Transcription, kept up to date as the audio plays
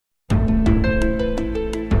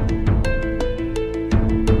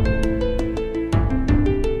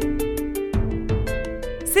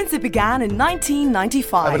since it began in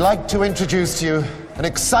 1995. I would like to introduce to you an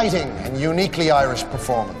exciting and uniquely Irish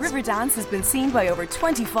performance. Riverdance has been seen by over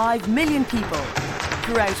 25 million people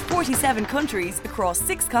throughout 47 countries across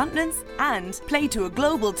 6 continents and played to a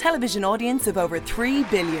global television audience of over 3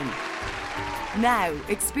 billion. Now,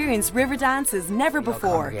 experience Riverdance as never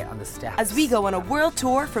before as we go on a world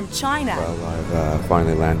tour from China. Well, I've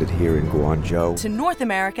finally landed here in Guangzhou. To North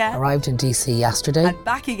America. Arrived in DC yesterday. And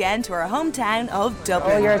back again to our hometown of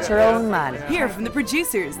Dublin. Oh, you're a Tyrone man. Hear from the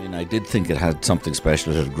producers. I mean, I did think it had something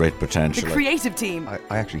special. It had great potential. The creative team. I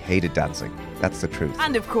actually hated dancing. That's the truth.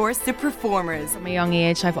 And of course, the performers. From a young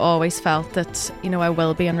age, I've always felt that, I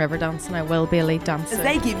will be in Riverdance and I will be a lead dancer. As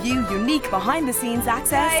they give you unique behind-the-scenes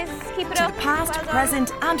access keep it to up. the past, Well done.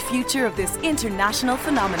 present and future of this international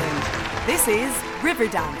phenomenon. This is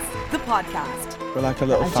Riverdance, the podcast. We're like a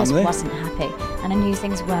little I family. just wasn't happy and I knew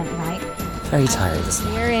things weren't right. Very tired this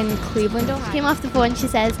morning. We're in Cleveland, Ohio. Came off the phone, she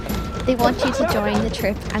says they want you to join the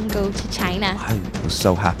trip and go to China. I was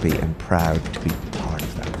so happy and proud to be part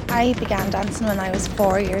of that. I began dancing when I was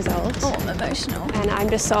 4 years old. Oh, I'm emotional. And I'm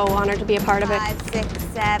just so honoured to be a part of it. 5, 6,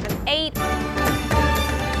 7, 8.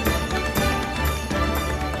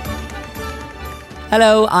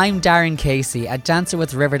 Hello, I'm Darren Casey, a dancer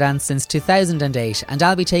with Riverdance since 2008, and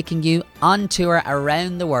I'll be taking you on tour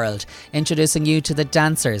around the world, introducing you to the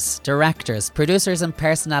dancers, directors, producers and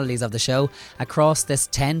personalities of the show across this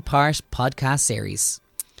 10-part podcast series.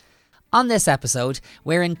 On this episode,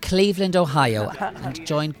 we're in Cleveland, Ohio, and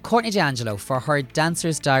join Courtney D'Angelo for her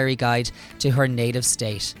Dancer's Diary Guide to her native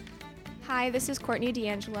state. Hi, this is Courtney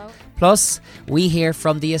D'Angelo. Plus, we hear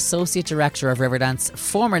from the Associate Director of Riverdance,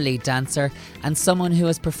 former lead dancer, and someone who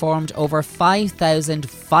has performed over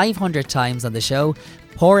 5,500 times on the show,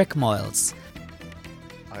 Pádraig Moyles.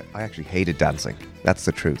 I actually hated dancing. That's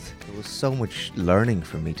the truth. There was so much learning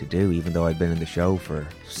for me to do, even though I'd been in the show for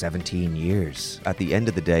 17 years. At the end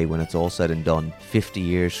of the day, when it's all said and done, 50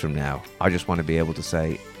 years from now, I just want to be able to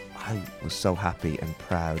say, I was so happy and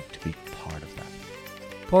proud to be part of that.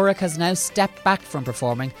 Pádraig has now stepped back from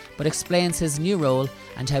performing, but explains his new role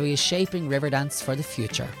and how he is shaping Riverdance for the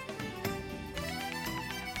future.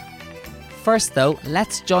 First though,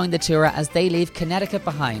 let's join the tour as they leave Connecticut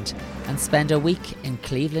behind and spend a week in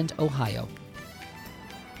Cleveland, Ohio.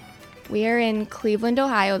 We are in Cleveland,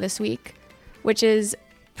 Ohio this week, which is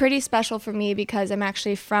pretty special for me because I'm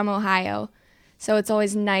actually from Ohio. So it's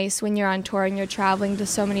always nice when you're on tour and you're traveling to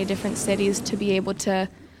so many different cities to be able to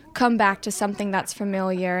come back to something that's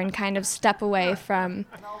familiar and kind of step away from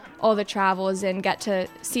all the travels and get to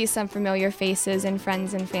see some familiar faces and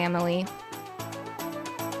friends and family.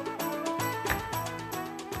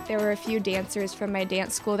 There were a few dancers from my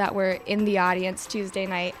dance school that were in the audience Tuesday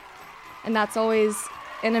night, and that's always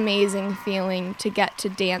an amazing feeling to get to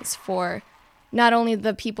dance for not only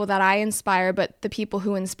the people that I inspire, but the people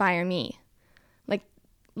who inspire me. Like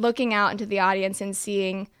looking out into the audience and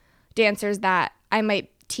seeing dancers that I might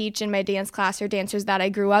teach in my dance class or dancers that I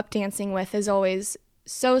grew up dancing with is always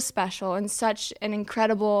so special and such an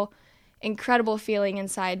incredible feeling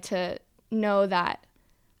inside to know that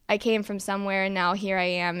I came from somewhere and now here I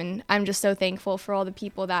am, and I'm just so thankful for all the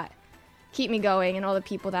people that keep me going and all the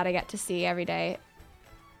people that I get to see every day.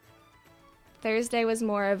 Thursday was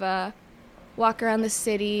more of a walk around the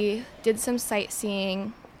city, did some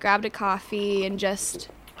sightseeing, grabbed a coffee, and just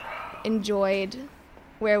enjoyed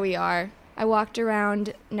where we are. I walked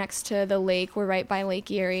around next to the lake. We're right by Lake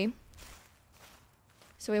Erie.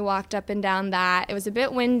 So we walked up and down that. It was a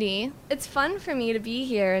bit windy. It's fun for me to be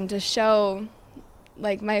here and to show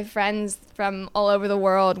like my friends from all over the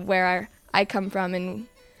world where I come from in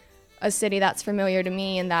a city that's familiar to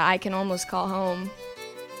me and that I can almost call home.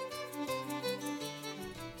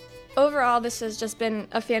 Overall, this has just been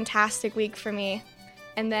a fantastic week for me.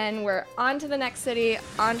 And then we're on to the next city,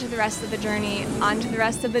 on to the rest of the journey, on to the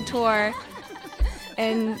rest of the tour,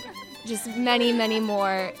 and just many, many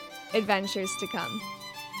more adventures to come.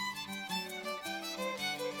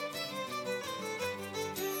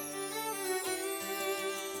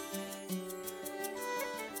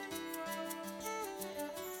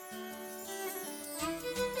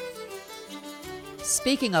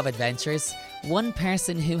 Speaking of adventures, one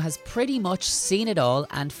person who has pretty much seen it all,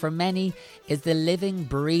 and for many is the living,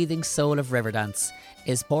 breathing soul of Riverdance,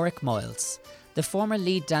 is Pádraig Moyles, the former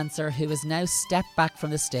lead dancer who has now stepped back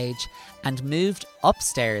from the stage and moved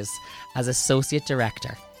upstairs as Associate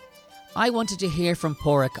Director. I wanted to hear from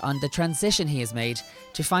Pádraig on the transition he has made,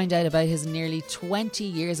 to find out about his nearly 20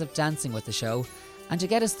 years of dancing with the show, and to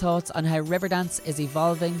get his thoughts on how Riverdance is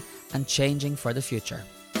evolving and changing for the future.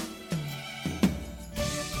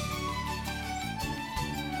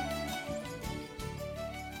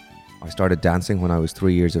 started dancing when I was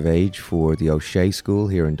 3 years of age for the O'Shea School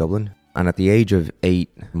here in Dublin. And at the age of 8,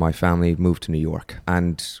 my family moved to New York.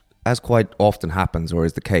 And as quite often happens, or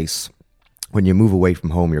is the case, when you move away from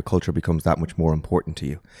home, your culture becomes that much more important to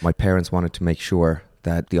you. My parents wanted to make sure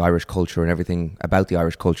that the Irish culture and everything about the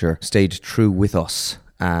Irish culture stayed true with us.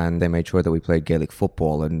 And they made sure that we played Gaelic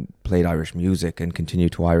football and played Irish music and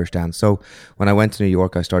continued to Irish dance. So when I went to New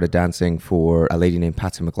York, I started dancing for a lady named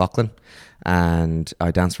Patsy McLaughlin. And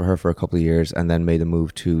I danced for her for a couple of years and then made the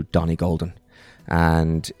move to Donnie Golden.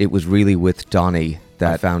 And it was really with Donnie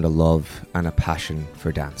that I found a love and a passion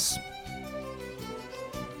for dance.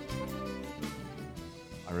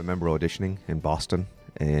 I remember auditioning in Boston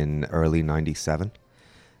in early 97.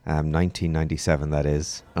 1997 that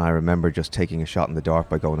is. And I remember just taking a shot in the dark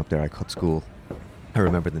by going up there. I cut school. I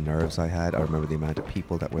remember the nerves I had. I remember the amount of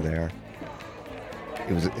people that were there.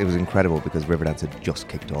 It was incredible because Riverdance had just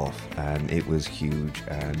kicked off and it was huge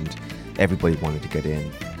and everybody wanted to get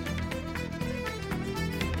in.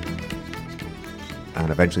 And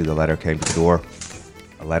eventually the letter came to the door.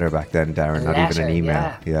 A letter back then, Darren, not even an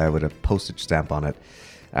email. Yeah, with a postage stamp on it.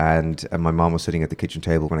 And my mom was sitting at the kitchen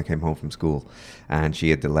table when I came home from school, and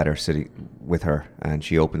she had the letter sitting with her, and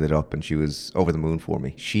she opened it up and she was over the moon for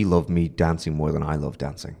me. She loved me dancing more than I loved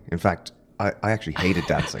dancing. In fact, I actually hated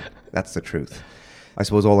dancing. That's the truth. I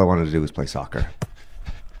suppose all I wanted to do was play soccer.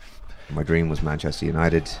 My dream was Manchester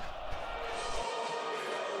United.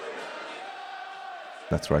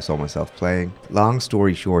 That's where I saw myself playing. Long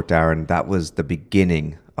story short, Darren, that was the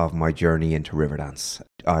beginning of my journey into Riverdance.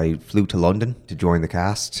 I flew to London to join the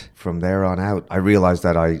cast. From there on out, I realised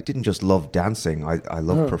that I didn't just love dancing, I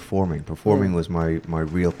loved performing. Performing was my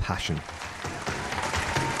real passion.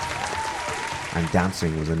 And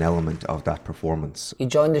dancing was an element of that performance. You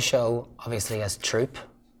joined the show, obviously, as troupe.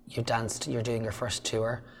 You danced, you're doing your first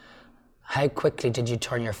tour. How quickly did you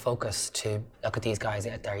turn your focus to look at these guys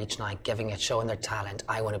out there each night, giving it, showing their talent?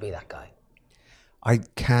 I want to be that guy. I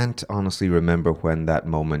can't honestly remember when that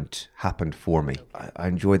moment happened for me. I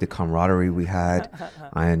enjoyed the camaraderie we had.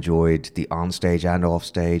 I enjoyed the onstage and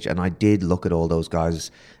offstage. And I did look at all those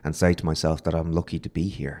guys and say to myself that I'm lucky to be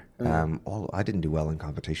here. I didn't do well in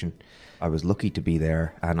competition. I was lucky to be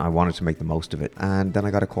there and I wanted to make the most of it. And then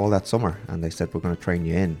I got a call that summer and they said, we're going to train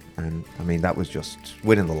you in. And I mean, that was just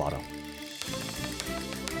winning the lotto.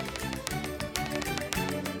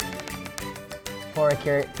 Pádraig,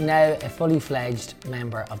 you're now a fully fledged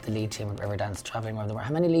member of the lead team of Riverdance, travelling around the world.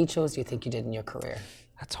 How many lead shows do you think you did in your career?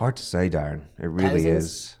 That's hard to say, Darren. It really Thousands?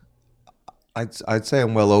 is. I'd say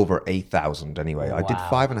I'm well over 8,000 anyway. Wow. I did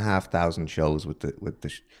 5,500 shows with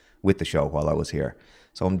the show while I was here.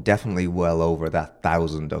 So I'm definitely well over that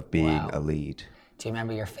 1,000 of being a lead. Do you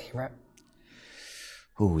remember your favourite?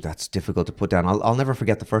 Ooh, that's difficult to put down. I'll never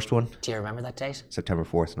forget the first one. Do you remember that date? September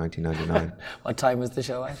 4th, 1999. What time was the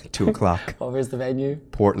show at? 2 o'clock. What was the venue?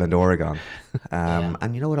 Portland, Oregon.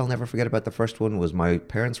 And you know what I'll never forget about the first one was my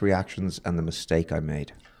parents' reactions and the mistake I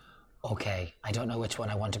made. Okay, I don't know which one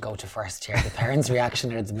I want to go to first here. The parents'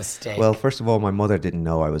 reaction or the mistake? Well, first of all, my mother didn't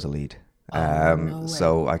know I was a lead.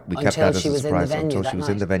 So we kept that as a surprise until she was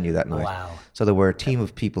in the venue that night. Wow. So there were a team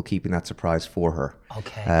of people keeping that surprise for her.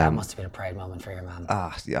 Okay, that must have been a proud moment for your mum.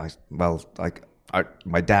 Yeah.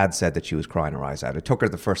 My dad said that she was crying her eyes out. It took her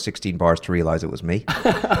the first 16 bars to realise it was me.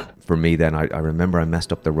 For me then, I remember I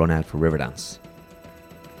messed up the run out for Riverdance.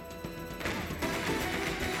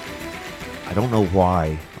 I don't know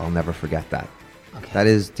why. I'll never forget that. Okay. That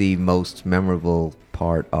is the most memorable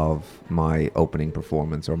part of my opening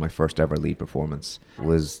performance, or my first ever lead performance,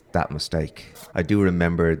 was that mistake. I do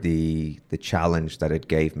remember the challenge that it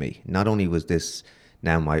gave me. Not only was this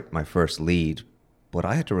now my first lead, but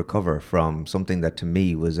I had to recover from something that to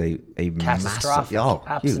me was a catastrophic, massive,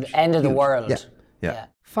 absolute huge, end of the world. Yeah.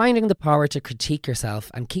 Finding the power to critique yourself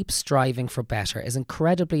and keep striving for better is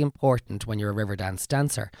incredibly important when you're a Riverdance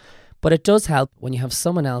dancer. But it does help when you have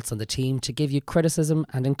someone else on the team to give you criticism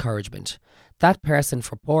and encouragement. That person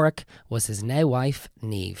for Pádraig was his now wife,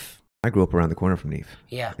 Niamh. I grew up around the corner from Niamh.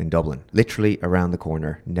 Yeah. In Dublin. Literally around the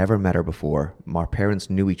corner. Never met her before. My parents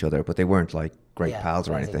knew each other, but they weren't like great pals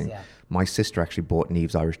or anything. Yeah. My sister actually bought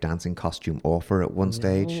Niamh's Irish dancing costume off her at one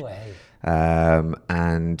stage. No way.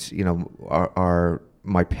 And, you know,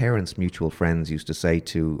 my parents' mutual friends used to say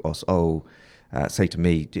to us, say to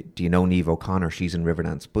me, do you know Niamh O'Connor? She's in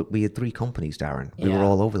Riverdance. But we had 3 companies, Darren. We were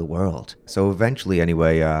all over the world. So eventually,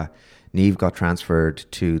 anyway, Niamh got transferred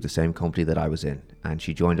to the same company that I was in, and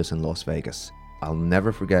she joined us in Las Vegas. I'll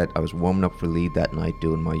never forget, I was warming up for lead that night,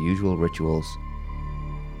 doing my usual rituals,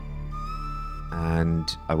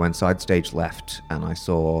 and I went side stage left, and I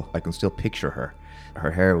can still picture her.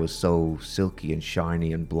 Her hair was so silky and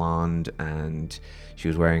shiny and blonde, and she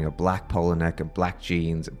was wearing a black polo neck and black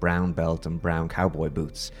jeans, a brown belt and brown cowboy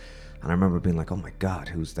boots. And I remember being like, oh my God,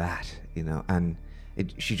 who's that? You know, and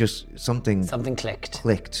she just, something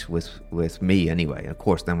clicked with me anyway. And of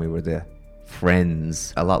course, then we were the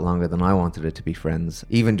friends a lot longer than I wanted it to be friends.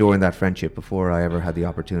 Even during that friendship, before I ever had the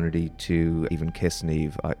opportunity to even kiss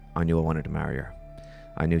Niamh, I knew I wanted to marry her.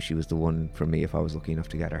 I knew she was the one for me if I was lucky enough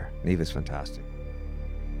to get her. Niamh is fantastic.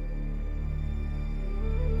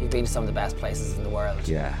 You've been to some of the best places in the world.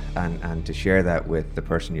 Yeah, and to share that with the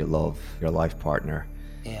person you love, your life partner,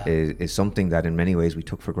 is something that in many ways we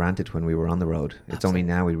took for granted when we were on the road. It's only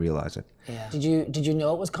now we realise it. Yeah. Did you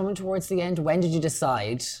know it was coming towards the end? When did you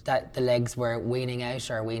decide that the legs were weaning out,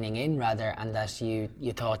 or weaning in rather, and that you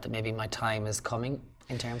thought that maybe my time is coming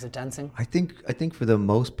in terms of dancing? I think for the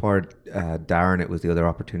most part, Darren, it was the other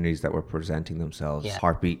opportunities that were presenting themselves. Yeah.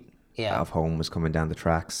 Heartbeat of Home was coming down the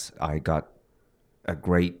tracks. I got a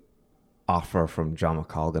great offer from John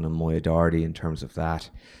McColgan and Moya Doherty in terms of that.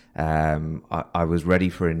 I was ready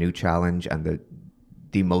for a new challenge, and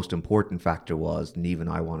the most important factor was Niamh and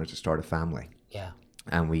I wanted to start a family. Yeah.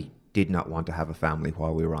 And we did not want to have a family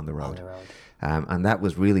while we were on the road. And that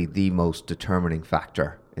was really the most determining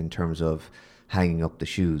factor in terms of hanging up the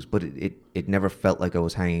shoes. But it never felt like I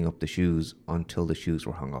was hanging up the shoes until the shoes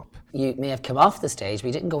were hung up. You may have come off the stage, but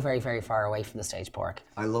you didn't go very, very far away from the stage, Pádraig.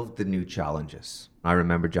 I loved the new challenges. I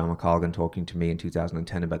remember John McColgan talking to me in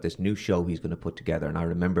 2010 about this new show he's going to put together, and I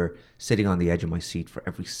remember sitting on the edge of my seat for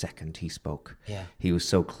every second he spoke. Yeah. He was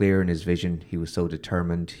so clear in his vision, he was so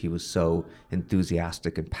determined, he was so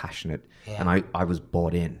enthusiastic and passionate, and I was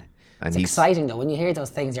bought in. And it's exciting though, when you hear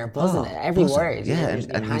those things, you're buzzing at every word. Yeah,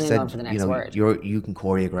 and he said, on for the next word. You can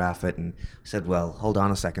choreograph it. And I said, well, hold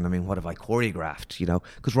on a second. I mean, what have I choreographed? You know,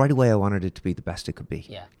 because right away I wanted it to be the best it could be.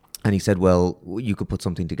 Yeah. And he said, well, you could put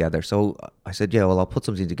something together. So I said, yeah, well, I'll put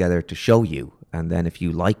something together to show you. And then if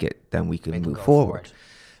you like it, then we can move forward.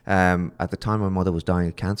 At the time, my mother was dying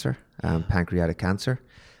of cancer, pancreatic cancer.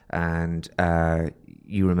 And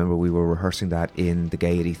you remember we were rehearsing that in the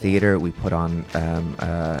Gaiety Theatre. We put on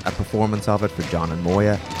a performance of it for John and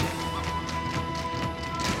Moya.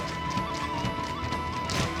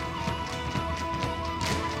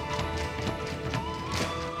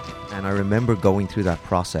 And I remember going through that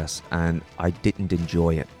process, and I didn't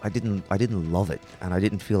enjoy it. I didn't love it, and I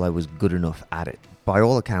didn't feel I was good enough at it. By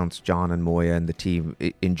all accounts, John and Moya and the team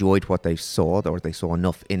enjoyed what they saw, or they saw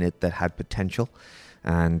enough in it that had potential.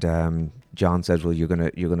 And John said, well, you're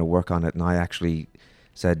gonna work on it. And I actually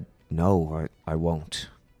said, no, I won't,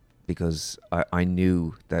 because I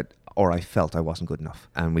knew that, or I felt I wasn't good enough.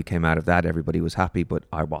 And we came out of that, everybody was happy, but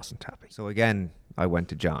I wasn't happy. So again, I went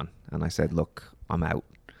to John and I said, look, I'm out.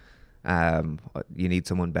 You need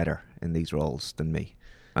someone better in these roles than me.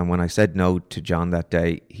 And when I said no to John that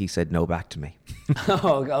day, he said no back to me.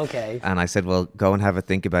 Oh, okay. And I said, well, go and have a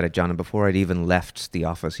think about it, John. And before I'd even left the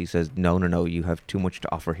office, he says, no, you have too much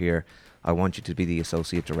to offer here. I want you to be the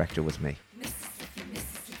associate director with me.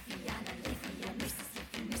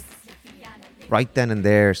 Right then and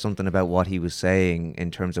there, something about what he was saying in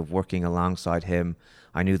terms of working alongside him,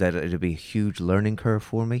 I knew that it would be a huge learning curve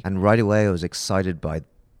for me. And right away, I was excited by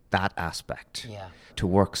that aspect. Yeah. To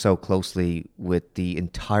work so closely with the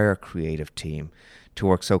entire creative team, to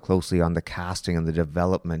work so closely on the casting and the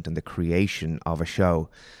development and the creation of a show.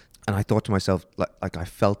 And I thought to myself, like I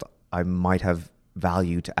felt I might have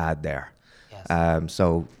value to add there. Yes.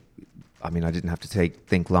 So, I mean, I didn't have to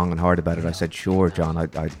think long and hard about it. I said, sure, John,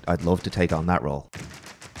 I'd love to take on that role.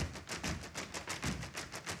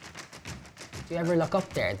 Do you ever look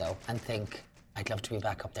up there, though, and think, I'd love to be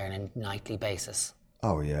back up there on a nightly basis?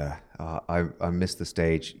 Oh, yeah. I miss the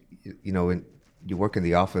stage. You know, when you work in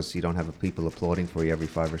the office, you don't have people applauding for you every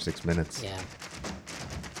 5 or 6 minutes. Yeah.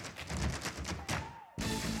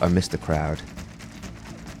 I miss the crowd.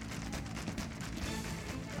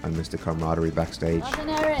 I miss the camaraderie backstage.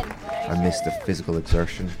 I miss the physical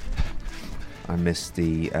exertion. I miss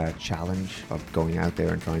the challenge of going out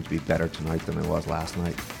there and trying to be better tonight than I was last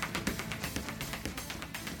night.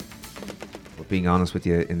 But being honest with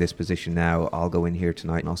you, in this position now, I'll go in here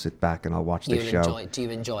tonight and I'll sit back and I'll watch this show. Do you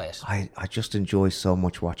enjoy it? I just enjoy so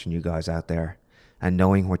much watching you guys out there and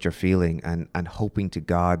knowing what you're feeling and hoping to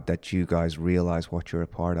God that you guys realize what you're a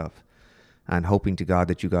part of, and hoping to God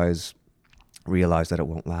that you guys realize that it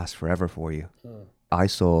won't last forever for you. I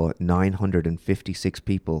saw 956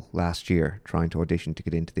 people last year trying to audition to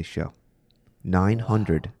get into this show.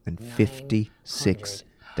 956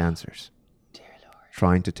 dancers. Dear Lord.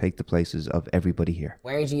 Trying to take the places of everybody here.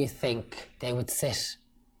 Where do you think they would sit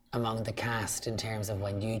among the cast in terms of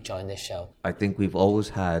when you joined this show? I think we've always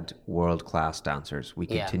had world-class dancers. We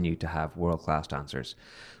Yeah. continue to have world-class dancers.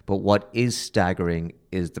 But what is staggering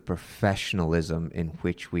is the professionalism in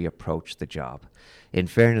which we approach the job. In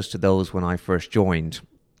fairness to those when I first joined,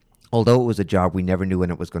 although it was a job, we never knew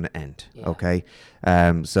when it was going to end, okay?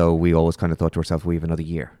 So we always kind of thought to ourselves, we have another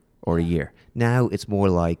year or a year. Now it's more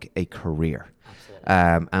like a career.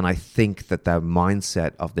 And I think that the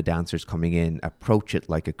mindset of the dancers coming in approach it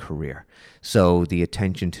like a career. So the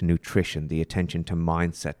attention to nutrition, the attention to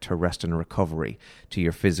mindset, to rest and recovery, to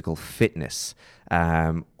your physical fitness,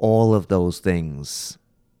 all of those things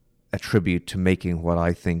attribute to making what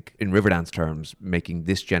I think, in Riverdance terms, making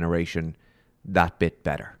this generation that bit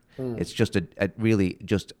better. It's just a really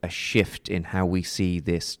just a shift in how we see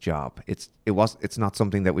this job. It's not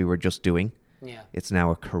something that we were just doing. Yeah. It's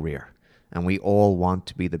now a career. And we all want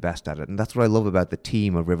to be the best at it. And that's what I love about the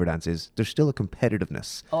team of Riverdance is there's still a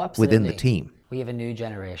competitiveness within the team. We have a new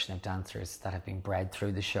generation of dancers that have been bred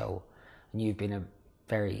through the show. And you've been a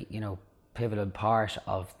very, pivotal part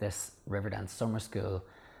of this Riverdance Summer School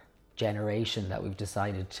generation that we've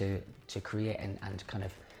decided to create and kind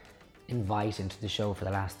of invite into the show for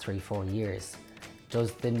the last 3-4 years.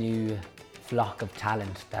 Does the new flock of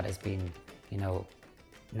talent that has been,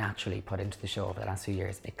 naturally put into the show over the last few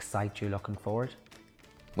years excite you looking forward?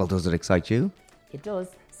 Well, does it excite you? It does.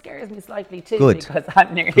 Scares me slightly too. Good. Because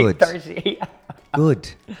I'm nearly 30. Good.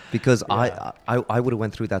 Because I would have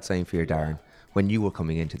went through that same fear, Darren, when you were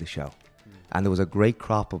coming into the show. And there was a great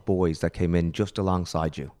crop of boys that came in just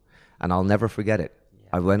alongside you. And I'll never forget it.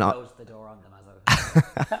 I went on. Closed the door on them as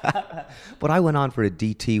I was. But I went on for a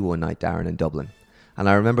DT one night, Darren, in Dublin. And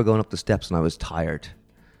I remember going up the steps and I was tired.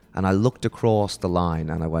 And I looked across the line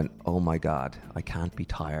and I went, oh my God, I can't be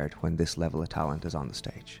tired when this level of talent is on the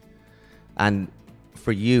stage. And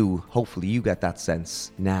for you, hopefully you get that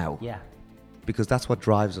sense now. Yeah. Because that's what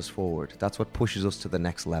drives us forward. That's what pushes us to the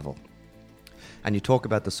next level. And you talk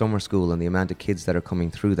about the summer school and the amount of kids that are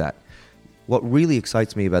coming through that. What really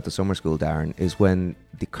excites me about the summer school, Darren, is when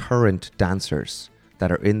the current dancers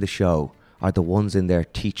that are in the show are the ones in there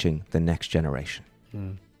teaching the next generation.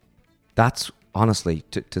 That's honestly,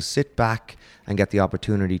 to sit back and get the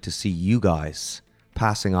opportunity to see you guys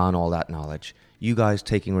passing on all that knowledge, you guys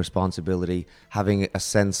taking responsibility, having a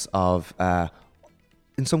sense of,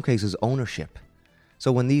 in some cases, ownership.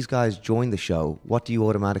 So when these guys join the show, what do you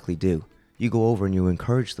automatically do? You go over and you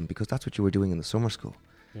encourage them because that's what you were doing in the summer school.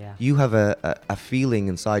 Yeah. You have a feeling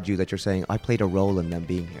inside you that you're saying, I played a role in them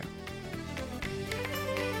being here.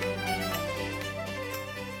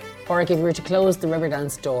 Or if you were to close the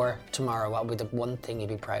Riverdance door tomorrow, what would be the one thing you'd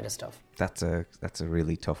be proudest of? That's a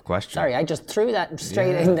really tough question. Sorry, I just threw that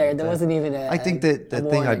straight in there. There wasn't even a I think the thing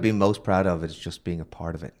warning. I'd be most proud of is just being a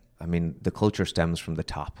part of it. I mean, the culture stems from the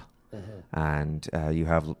top. And you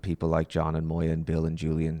have people like John and Moya and Bill and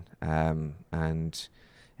Julian. And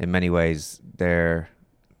in many ways, they're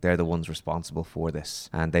the ones responsible for this.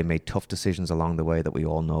 And they made tough decisions along the way that we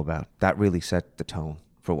all know about. That really set the tone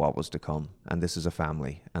for what was to come. And this is a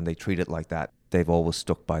family. And they treat it like that. They've always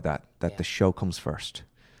stuck by that the show comes first.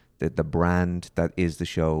 The brand that is the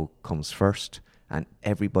show comes first. And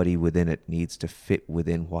everybody within it needs to fit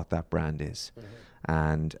within what that brand is.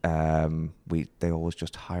 And they always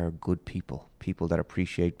just hire good people that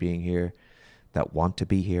appreciate being here, that want to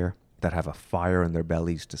be here, that have a fire in their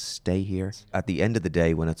bellies to stay here. At the end of the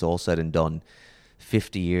day, when it's all said and done,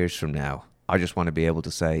 50 years from now, I just want to be able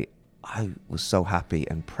to say, I was so happy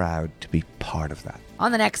and proud to be part of that.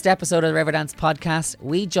 On the next episode of the Riverdance podcast,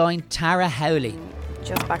 we join Tara Howley.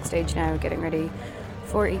 Just backstage now, getting ready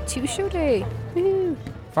for a 2-show day. Woo-hoo.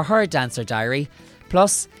 For her dancer diary.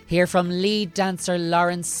 Plus, hear from lead dancer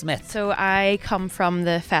Lauren Smith. So I come from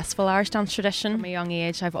the festival Irish dance tradition. From a young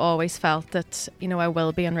age, I've always felt that, I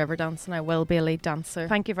will be in Riverdance and I will be a lead dancer.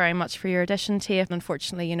 Thank you very much for your audition tape.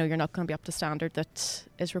 Unfortunately, you're not going to be up to standard that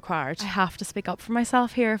is required. I have to speak up for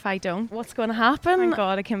myself here. If I don't, what's going to happen? Thank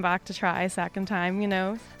God I came back to try a second time,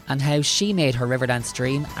 And how she made her Riverdance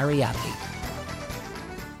dream a reality.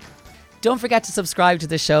 Don't forget to subscribe to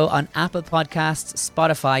the show on Apple Podcasts,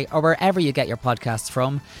 Spotify, or wherever you get your podcasts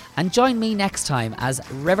from. And join me next time as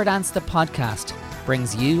Riverdance the Podcast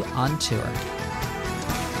brings you on tour.